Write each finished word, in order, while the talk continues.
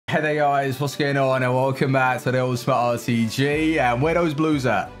Hey there guys, what's going on and welcome back to the Ultimate RTG. And where those blues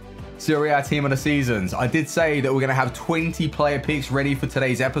at? Serie A team of the seasons. I did say that we're going to have 20 player picks ready for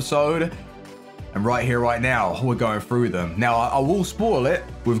today's episode. And right here, right now, we're going through them. Now, I will spoil it.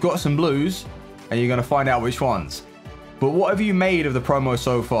 We've got some blues and you're going to find out which ones. But what have you made of the promo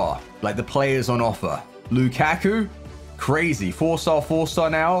so far? Like the players on offer. Lukaku, crazy. 4-star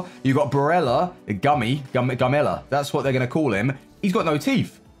now. You got Barella, Gamella. That's what they're going to call him. He's got no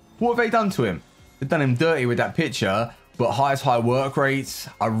teeth. What have they done to him? They've done him dirty with that picture, but high work rates.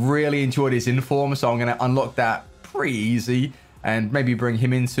 I really enjoyed his inform, so I'm going to unlock that pretty easy and maybe bring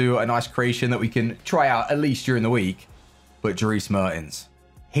him into a nice creation that we can try out at least during the week. But Dries Mertens,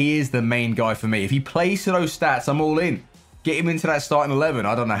 he is the main guy for me. If he plays to those stats, I'm all in. Get him into that starting 11.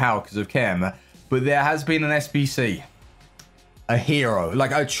 I don't know how because of Chem, but there has been an SBC. A hero, like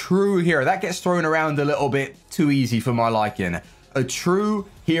a true hero. That gets thrown around a little bit too easy for my liking. A true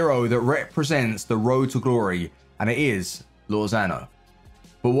hero that represents the road to glory, and it is Lozano.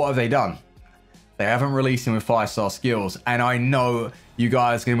 But what have they done? They haven't released him with 5-star skills, and I know you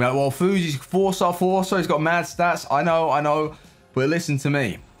guys are going to be like, well, Fuji's 4-star, he's got mad stats. I know, but listen to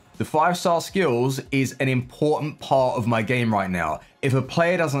me. The 5-star skills is an important part of my game right now. If a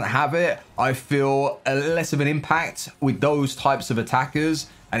player doesn't have it, I feel less of an impact with those types of attackers,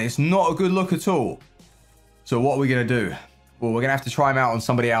 and it's not a good look at all. So what are we going to do? Well, we're going to have to try him out on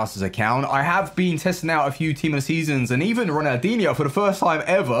somebody else's account. I have been testing out a few team of the seasons and even Ronaldinho for the first time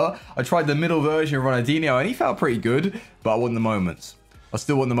ever. I tried the middle version of Ronaldinho and he felt pretty good, but I want the moments. I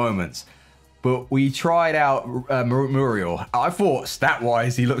still want the moments. But we tried out Muriel. I thought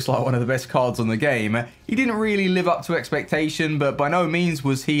stat-wise, he looks like one of the best cards on the game. He didn't really live up to expectation, but by no means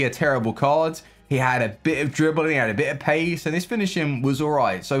was he a terrible card. He had a bit of dribbling, he had a bit of pace, and his finishing was all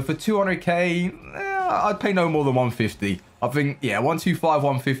right. So for 200k, I'd pay no more than 150. I think, yeah, 125,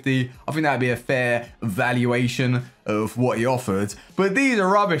 150. I think that'd be a fair valuation of what he offered. But these are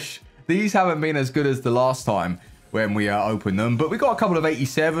rubbish. These haven't been as good as the last time when we opened them. But we got a couple of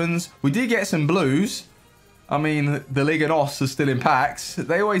 87s. We did get some blues. I mean, the Liga NOS are still in packs.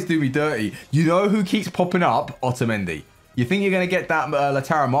 They always do me dirty. You know who keeps popping up? Otamendi. You think you're going to get that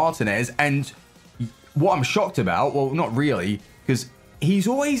Lautaro Martinez, and what I'm shocked about, well, not really, because he's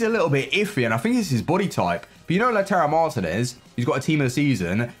always a little bit iffy, and I think it's his body type. But you know Lautaro Martinez, he's got a team of the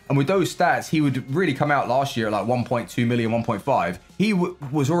season, and with those stats, he would really come out last year at like 1.2 million, 1.5. He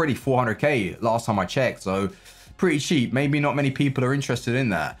was already 400k last time I checked, so pretty cheap. Maybe not many people are interested in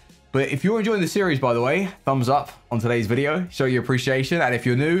that. But if you're enjoying the series, by the way, thumbs up on today's video, show your appreciation. And if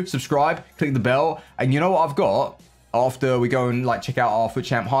you're new, subscribe, click the bell. And you know what I've got after we go and like check out our FUT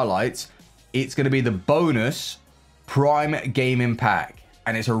Champ highlights? It's going to be the bonus Prime Gaming Pack.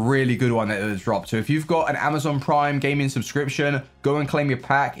 And it's a really good one that has dropped. So if you've got an Amazon Prime Gaming subscription, go and claim your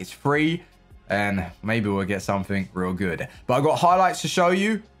pack. It's free. And maybe we'll get something real good. But I've got highlights to show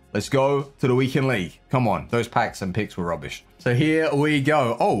you. Let's go to the weekend league. Come on. Those packs and picks were rubbish. So here we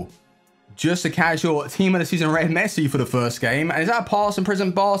go. Oh, just a casual team of the season red Messi for the first game. And is that a past and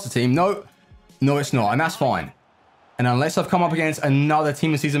present Barca team? No, it's not. And that's fine. And unless I've come up against another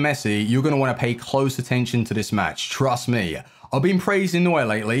team of the season Messi, you're going to want to pay close attention to this match. Trust me. I've been praising Neuer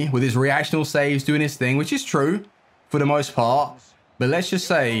lately with his reactional saves doing his thing, which is true for the most part. But let's just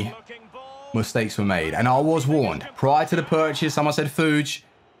say mistakes were made. And I was warned prior to the purchase. Someone said, Fuji,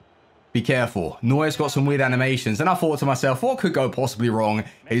 be careful. Neuer's got some weird animations. And I thought to myself, what could go possibly wrong?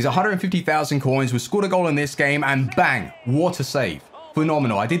 He's 150,000 coins. We scored a goal in this game and bang, what a save.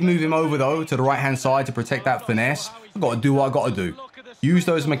 Phenomenal. I did move him over though to the right hand side to protect that finesse. I've got to do what I've got to do. Use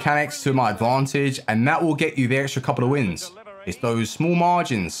those mechanics to my advantage and that will get you the extra couple of wins. It's those small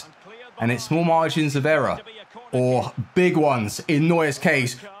margins, and it's small margins of error, or big ones in Neuer's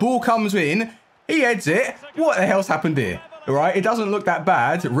case. Ball comes in, he heads it. What the hell's happened here? All right, it doesn't look that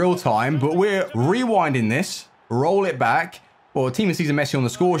bad real time, but we're rewinding this, roll it back. Well, team of season Messi on the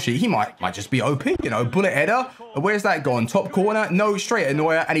score sheet, he might just be open, you know, bullet header. Where's that gone? Top corner? No, straight at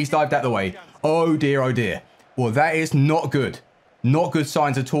Neuer, and he's dived out the way. Oh dear, oh dear. Well, that is not good. Not good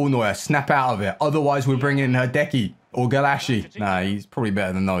signs at all, Neuer. Snap out of it. Otherwise, we're bringing in Hideki or Galashi. Nah, he's probably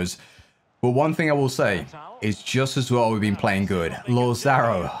better than those. But one thing I will say is just as well we've been playing good.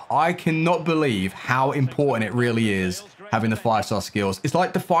 Lozano, I cannot believe how important it really is having the 5-star skills. It's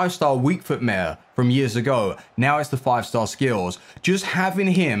like the 5-star weak foot mare from years ago. Now it's the 5-star skills. Just having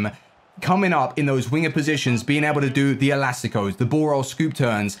him coming up in those winger positions, being able to do the elasticos, the ball roll scoop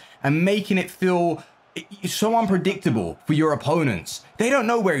turns, and making it feel so unpredictable for your opponents. They don't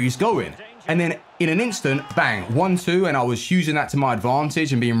know where he's going. And then in an instant, bang, 1-2, and I was using that to my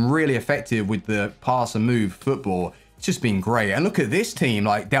advantage and being really effective with the pass and move football. It's just been great. And look at this team,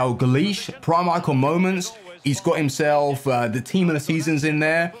 like Dalglish, prime icon moments. He's got himself the team of the seasons in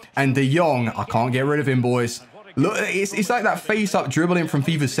there. And De Jong, I can't get rid of him, boys. Look, it's like that face-up dribbling from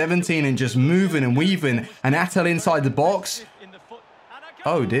FIFA 17 and just moving and weaving. And Attel inside the box.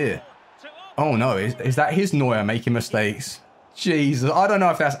 Oh, dear. Oh, no. Is that his Neuer making mistakes? Jesus. I don't know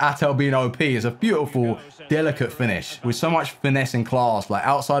if that's Attel being OP. It's a beautiful, delicate finish with so much finesse and class, like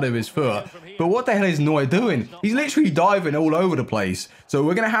outside of his foot. But what the hell is Neuer doing? He's literally diving all over the place. So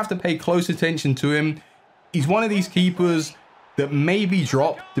we're going to have to pay close attention to him. He's one of these keepers that maybe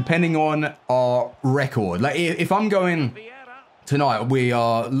drop depending on our record. Like if I'm going tonight, we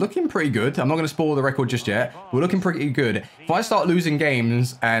are looking pretty good. I'm not going to spoil the record just yet. We're looking pretty good. If I start losing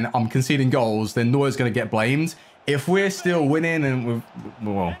games and I'm conceding goals, then Neuer's going to get blamed. If we're still winning and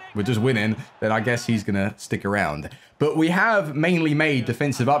we're just winning, then I guess he's going to stick around. But we have mainly made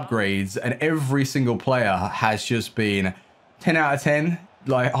defensive upgrades and every single player has just been 10 out of 10.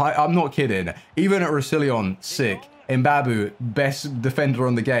 Like, I'm not kidding. Even at Roussillon, sick. Mbabu, best defender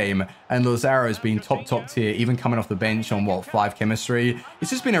on the game. And Lazaro's been top tier, even coming off the bench on, what, 5 chemistry. It's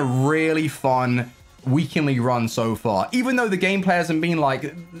just been a really fun weekly run so far. Even though the gameplay hasn't been,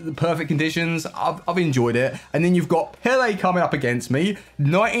 like, the perfect conditions, I've enjoyed it. And then you've got Pele coming up against me.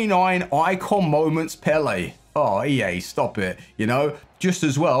 99 icon moments Pele. Oh, EA, stop it. You know, just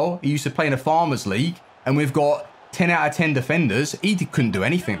as well, he used to play in a Farmers League. And we've got 10 out of 10 defenders. He couldn't do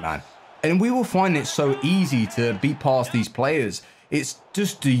anything, man. And we will find it so easy to beat past these players. It's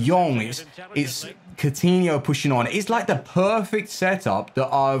just De Jong. It's Coutinho pushing on. It's like the perfect setup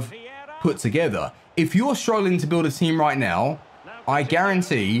that I've put together. If you're struggling to build a team right now, I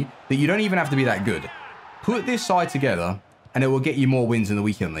guarantee that you don't even have to be that good. Put this side together and it will get you more wins in the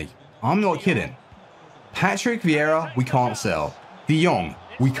weekend league. I'm not kidding. Patrick Vieira, we can't sell. De Jong,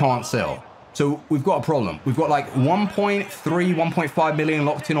 we can't sell. So we've got a problem. We've got like 1.3, 1.5 million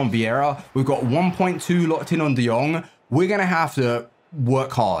locked in on Vieira. We've got 1.2 locked in on De Jong. We're going to have to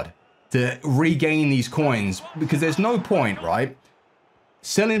work hard to regain these coins because there's no point, right?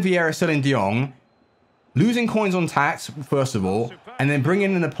 Selling Vieira, selling De Jong, losing coins on tax, first of all, and then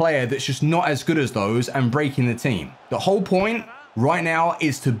bringing in a player that's just not as good as those and breaking the team. The whole point right now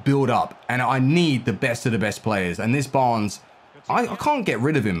is to build up, and I need the best of the best players. And this Barnes, I can't get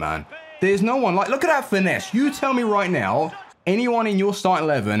rid of him, man. There's no one like, look at that finesse. You tell me right now, anyone in your starting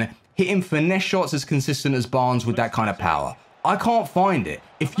 11 hitting finesse shots as consistent as Barnes with that kind of power. I can't find it.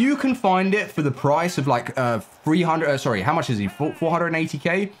 If you can find it for the price of like 300, sorry, how much is he?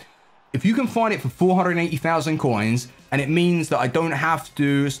 480k? If you can find it for 480,000 coins, and it means that I don't have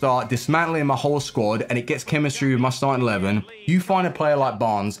to start dismantling my whole squad and it gets chemistry with my starting 11, you find a player like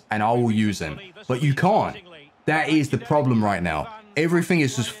Barnes and I will use him. But you can't. That is the problem right now. Everything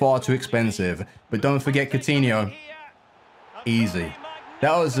is just far too expensive. But don't forget Coutinho. Easy.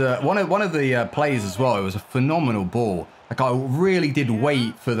 That was one of the plays as well. It was a phenomenal ball. Like, I really did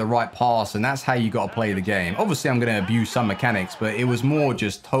wait for the right pass, and that's how you got to play the game. Obviously, I'm going to abuse some mechanics, but it was more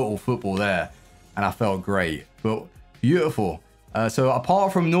just total football there, and I felt great. But beautiful. So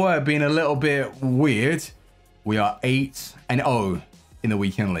apart from Neuer being a little bit weird, we are 8-0 in the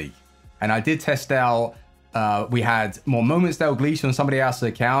weekend league. And I did test out. We had more moments Dalglish on somebody else's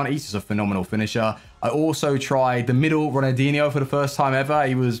account. He's just a phenomenal finisher. I also tried the middle Ronaldinho for the first time ever.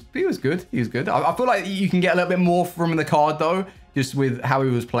 He was good. He was good. I feel like you can get a little bit more from the card though, just with how he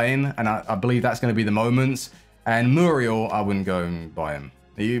was playing. And I believe that's going to be the moments. And Muriel, I wouldn't go and buy him.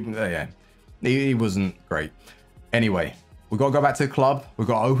 He wasn't great. Anyway, we've got to go back to the club. We've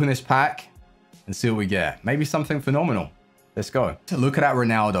got to open this pack and see what we get. Maybe something phenomenal. Let's go. Look at that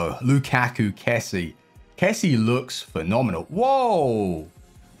Ronaldo, Lukaku, Kessie. Kessie looks phenomenal. Whoa!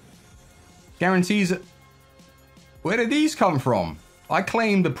 Guarantees. Where did these come from? I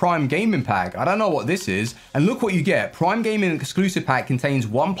claimed the Prime Gaming Pack. I don't know what this is. And look what you get. Prime Gaming Exclusive Pack contains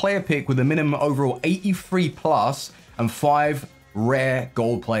 1 player pick with a minimum overall 83 plus and 5 rare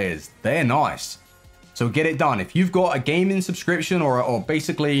gold players. They're nice. So get it done. If you've got a gaming subscription or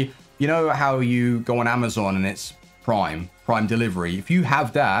basically, you know how you go on Amazon and it's Prime delivery. If you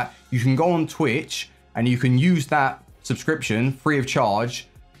have that, you can go on Twitch and you can use that subscription free of charge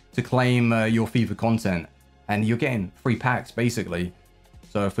to claim your FIFA content. And you're getting free packs, basically.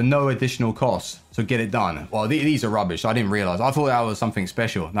 So for no additional cost. So get it done. Well, these are rubbish. I didn't realize. I thought that was something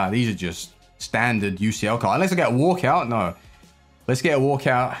special. No, these are just standard UCL cards. Unless I get a walkout. No. Let's get a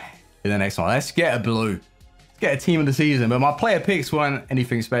walkout in the next one. Let's get a blue. Let's get a team of the season. But my player picks weren't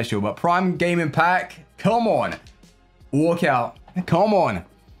anything special. But Prime Gaming Pack. Come on. Walkout. Come on.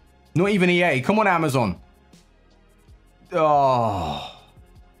 Not even EA. Come on, Amazon. Oh,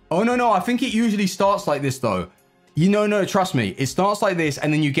 no. I think it usually starts like this, though. No, trust me. It starts like this,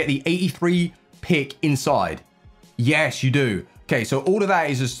 and then you get the 83 pick inside. Yes, you do. Okay, so all of that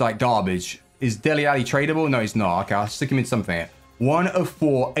is just like garbage. Is Dele Alli tradable? No, he's not. Okay, I'll stick him in something. 1 of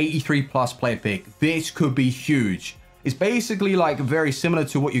 4, 83 plus player pick. This could be huge. It's basically like very similar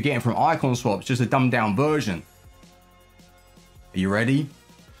to what you're getting from Icon Swaps, just a dumbed down version. Are you ready?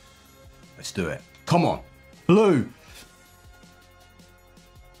 Let's do it. Come on. Blue.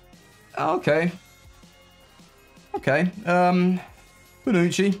 Okay. Okay.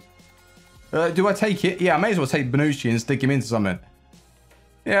 Bonucci. Do I take it? Yeah, I may as well take Bonucci and stick him into something.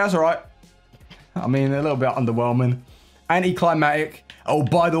 Yeah, that's all right. I mean, a little bit underwhelming. Anticlimactic. Oh,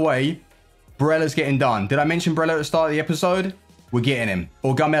 by the way, Barella's getting done. Did I mention Barella at the start of the episode? We're getting him.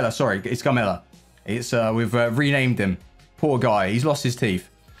 Or Gamella, sorry. It's Gamella. It's, we've renamed him. Poor guy. He's lost his teeth.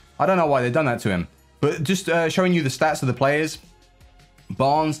 I don't know why they've done that to him. But just showing you the stats of the players.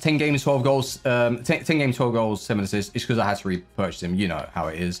 Barnes, 10 games, 12 goals. 10 games, 12 goals, 7 assists. It's because I had to repurchase him. You know how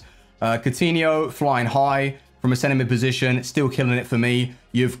it is. Coutinho, flying high from a centre mid position. Still killing it for me.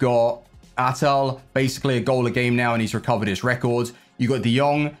 You've got Atal, basically a goal a game now, and he's recovered his record. You got De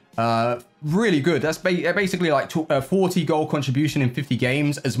Jong, really good. That's basically like 40 goal contribution in 50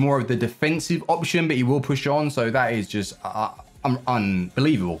 games as more of the defensive option, but he will push on. So that is just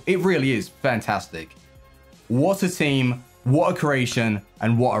unbelievable. It really is fantastic. What a team, what a creation,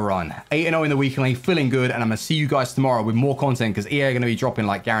 and what a run. 8-0 in the weekly, feeling good, and I'm going to see you guys tomorrow with more content because EA are going to be dropping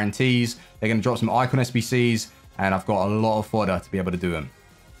like guarantees. They're going to drop some Icon SBCs, and I've got a lot of fodder to be able to do them.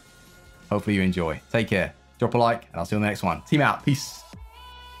 Hopefully you enjoy. Take care. Drop a like, and I'll see you on the next one. Team out. Peace.